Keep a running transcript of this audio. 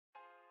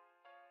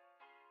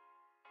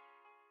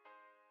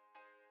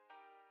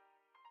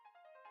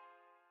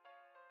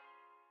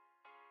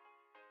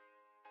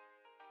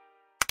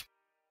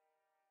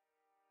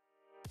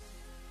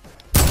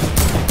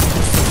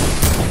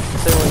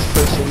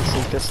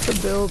Just the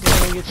build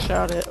when I get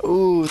shot at.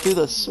 Ooh, through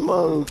the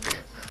smoke.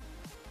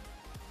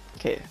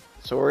 Okay,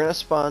 so we're gonna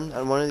spawn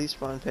on one of these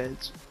spawn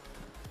pads.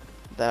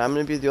 Then I'm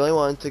gonna be the only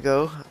one to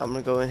go. I'm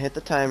gonna go and hit the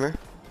timer.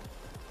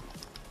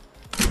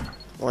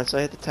 Once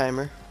I hit the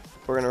timer,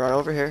 we're gonna run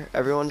over here.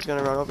 Everyone's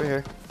gonna run over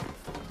here.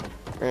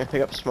 We're gonna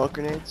pick up smoke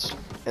grenades,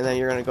 and then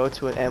you're gonna go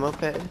to an ammo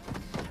pad. And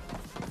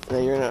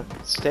then you're gonna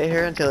stay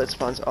here until it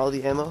spawns all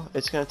the ammo.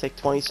 It's gonna take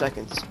 20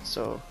 seconds.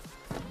 So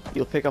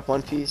you'll pick up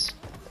one piece.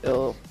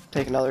 It'll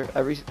take another.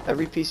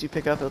 Every piece you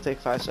pick up, it'll take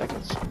 5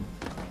 seconds.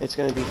 It's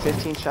gonna be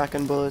 15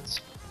 shotgun bullets,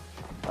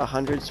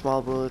 100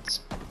 small bullets,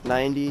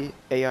 90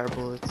 AR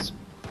bullets,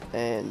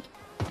 and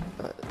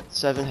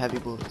 7 heavy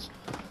bullets.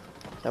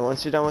 And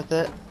once you're done with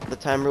it, the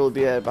timer will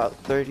be at about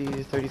 30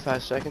 to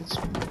 35 seconds.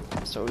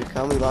 So we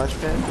launch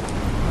pad.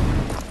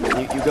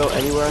 You go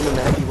anywhere on the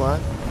map you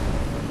want.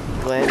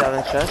 You land on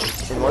a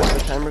chest, and once the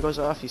timer goes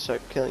off, you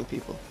start killing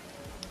people.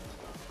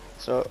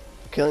 So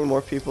killing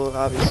more people,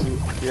 obviously,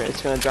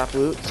 it's gonna drop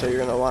loot, so you're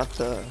gonna want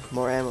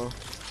more ammo.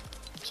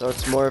 So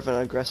it's more of an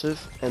aggressive,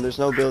 and there's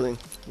no building.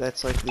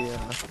 That's like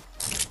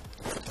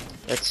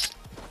that's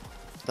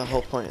the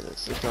whole point of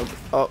this. There's no.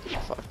 Oh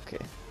fuck.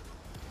 Okay.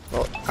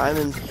 Well, I'm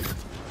in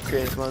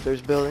creative mode.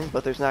 There's building,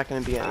 but there's not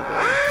gonna be any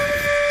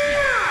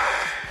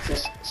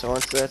building. So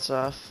once that's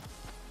off,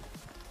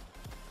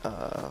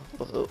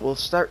 we'll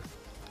start.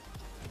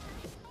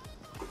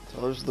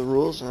 So those are the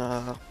rules,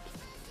 and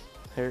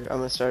here I'm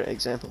gonna start an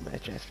example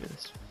match after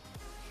this.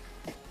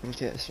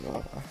 Okay, so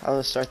I'm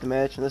gonna start the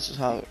match, and this is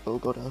how it will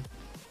go down.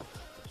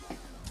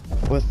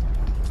 With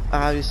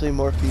obviously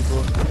more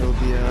people, it'll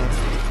be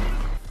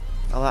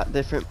a lot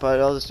different, but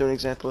I'll just do an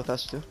example with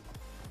us two.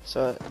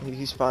 So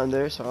he spawned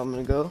there, so I'm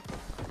gonna go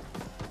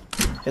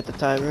hit the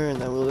timer,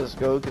 and then we'll just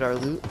go get our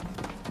loot.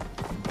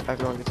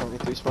 Everyone gets only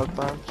 3 smoke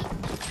bombs.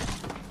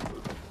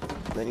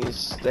 Then you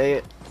stay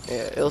at,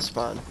 it'll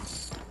spawn.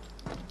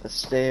 Let's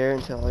stay here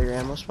until all your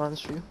ammo spawns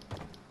for you.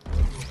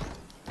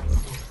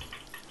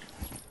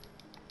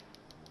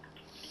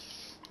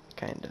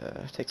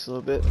 Kinda takes a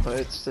little bit, but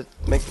it's to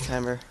make the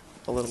timer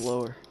a little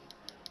lower.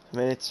 I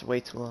mean, it's way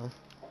too long.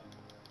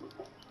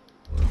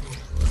 So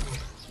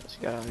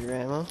you got all your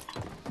ammo.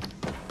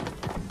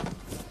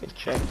 Get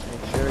checked to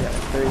make sure you got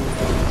 30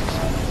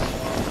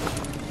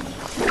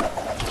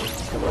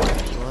 Come on,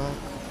 come on.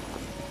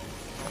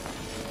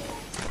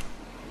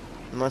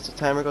 And once the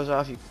timer goes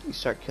off, you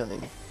start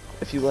killing.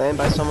 If you land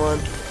by someone,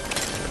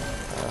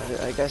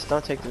 I guess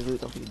don't take the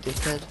loot, don't be a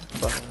dickhead.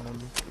 But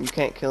you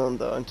can't kill them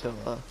though until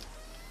the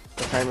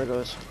timer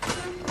goes.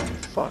 Oh,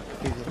 fuck,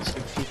 maybe there's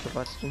some people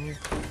busted in here.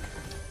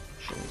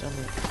 Shouldn't have done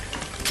that.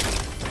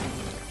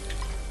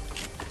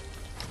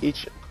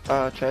 Each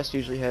chest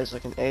usually has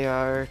like an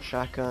AR,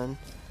 shotgun,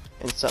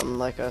 and something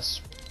like to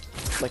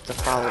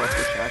follow up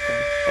your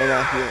shotgun, and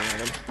a healing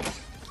item.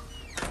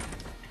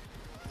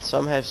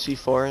 Some have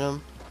C4 in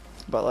them,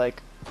 but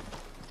like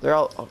they're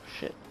all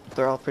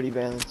they're all pretty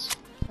balanced.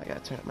 I gotta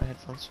turn up my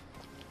headphones.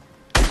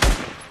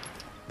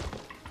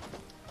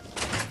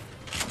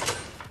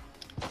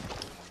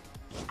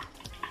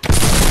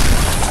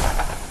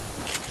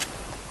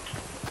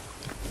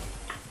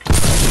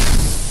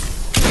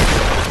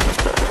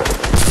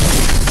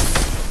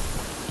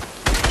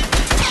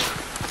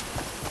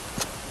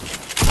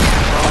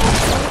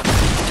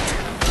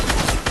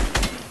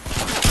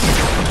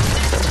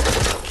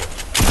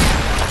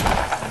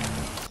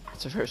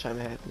 It's the first time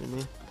it happened to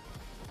me.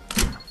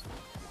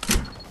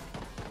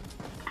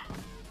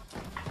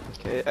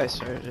 Okay, I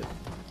started it.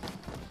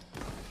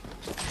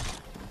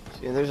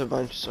 See, and there's a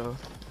bunch, so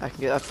I can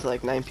get up to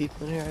like 9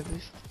 people in here, I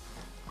believe.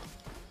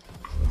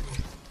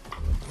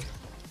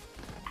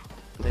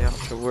 They all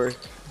should work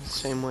the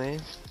same way.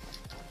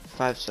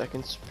 5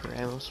 seconds per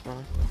ammo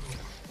spawn.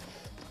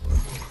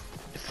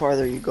 The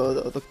farther you go,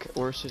 though, the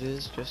worse it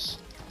is. Just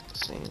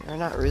saying, or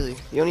not really.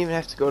 You don't even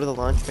have to go to the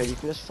launch pad. You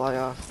can just fly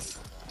off.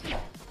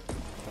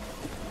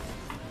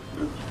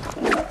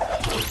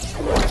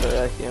 So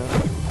like, you know.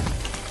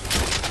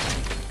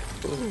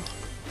 Ooh.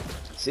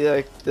 See,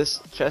 like this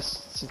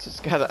chest, since it's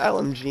got an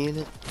LMG in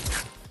it,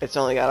 it's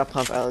only got a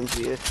pump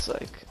LMG. It's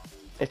like,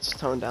 it's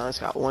toned down. It's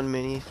got 1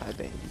 mini, 5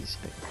 bandies.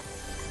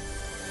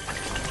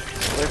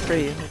 So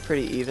they're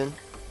pretty even.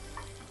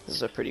 This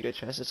is a pretty good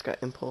chest. It's got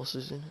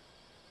impulses in it.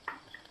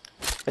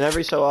 And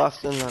every so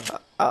often,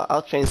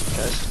 I'll change the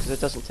chest because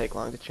it doesn't take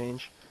long to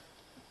change.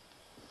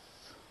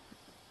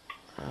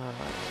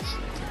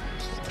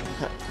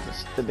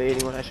 Just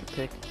debating what I should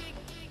pick.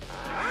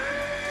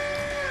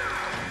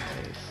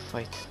 Okay,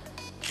 fight.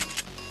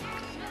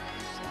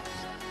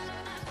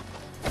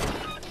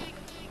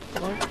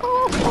 Oh,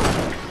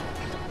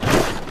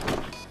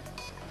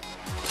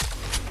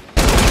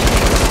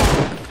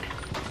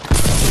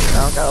 I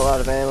don't got a lot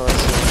of ammo.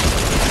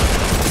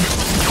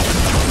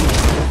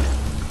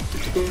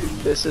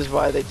 This is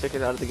why they took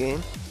it out of the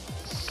game.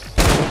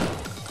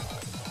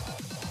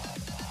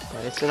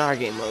 But it's in our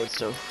game mode,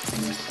 so.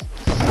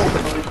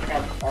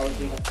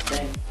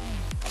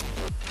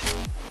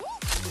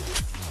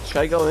 Should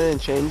I go in and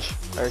change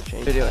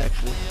video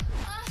actually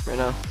right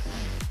now?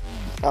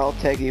 I'll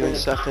tag you and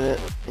stuff in it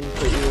and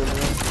put you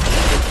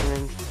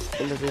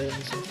in the video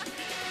and stuff.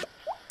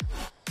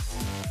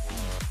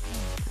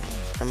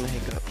 I'm gonna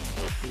hang up.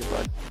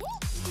 Goodbye.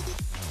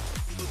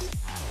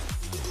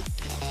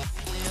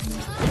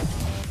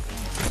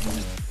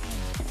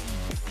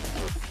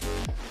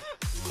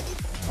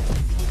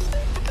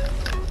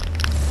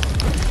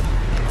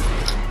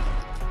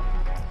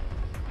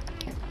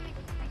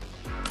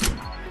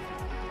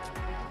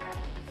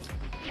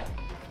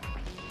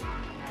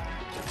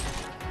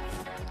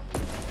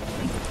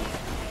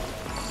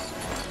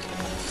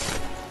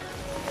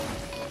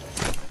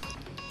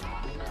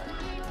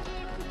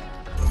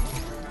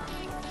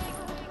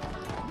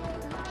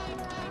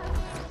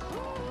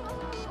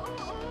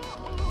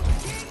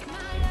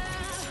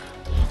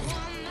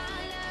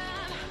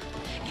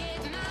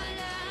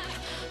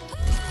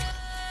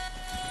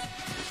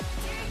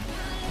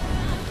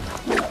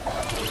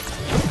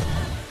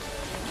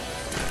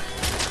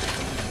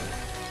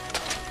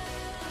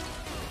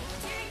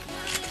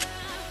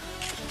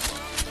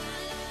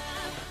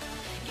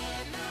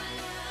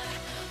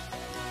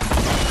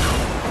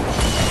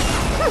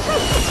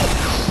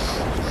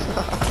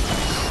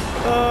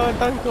 Oh,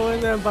 don't go in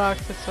that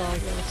box, that's all I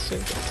gotta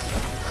say.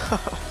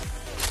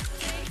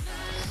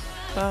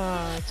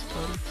 Ah, it's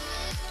fun.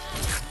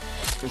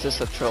 It's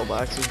just a troll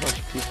box, there's a bunch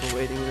of people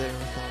waiting there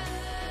with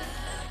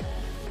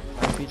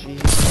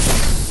RPGs.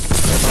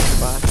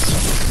 Box.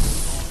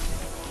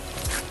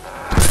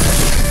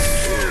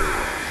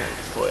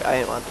 Boy, I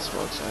didn't want the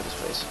smoke, so I just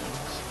wasted it.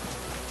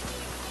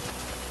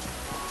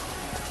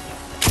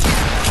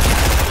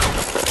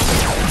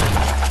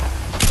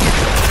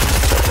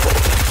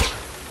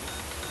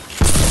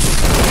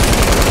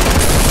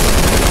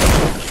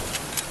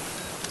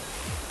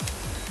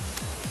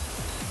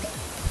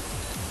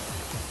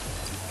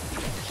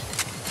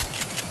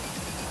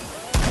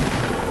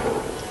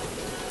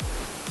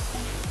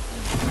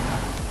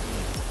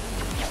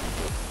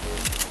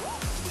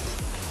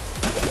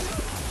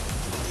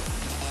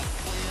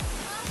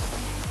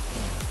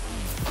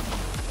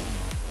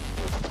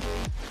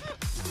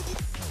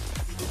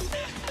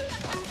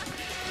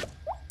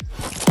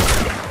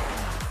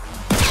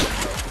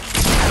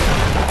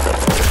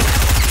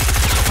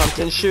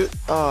 Didn't shoot.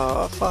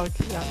 Oh, fuck.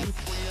 He got me.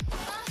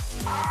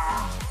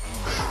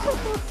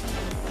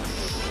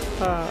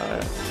 I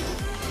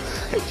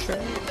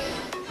tried.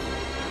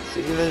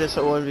 See, even just a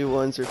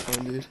 1v1s are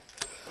fun, dude.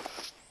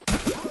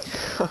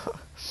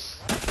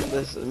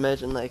 This,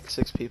 imagine like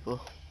 6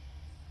 people.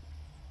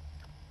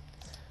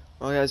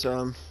 Well, guys,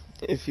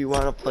 if you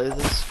want to play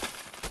this,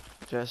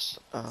 just,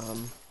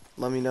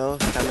 let me know.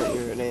 Comment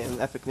your name,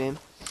 epic name.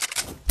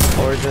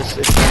 Or just,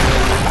 if you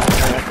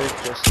want epic,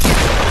 just,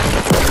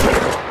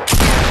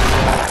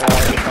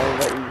 I'll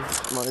let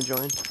you want to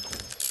join.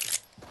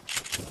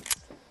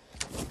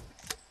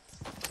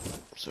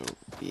 So,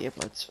 yeah,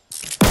 let's.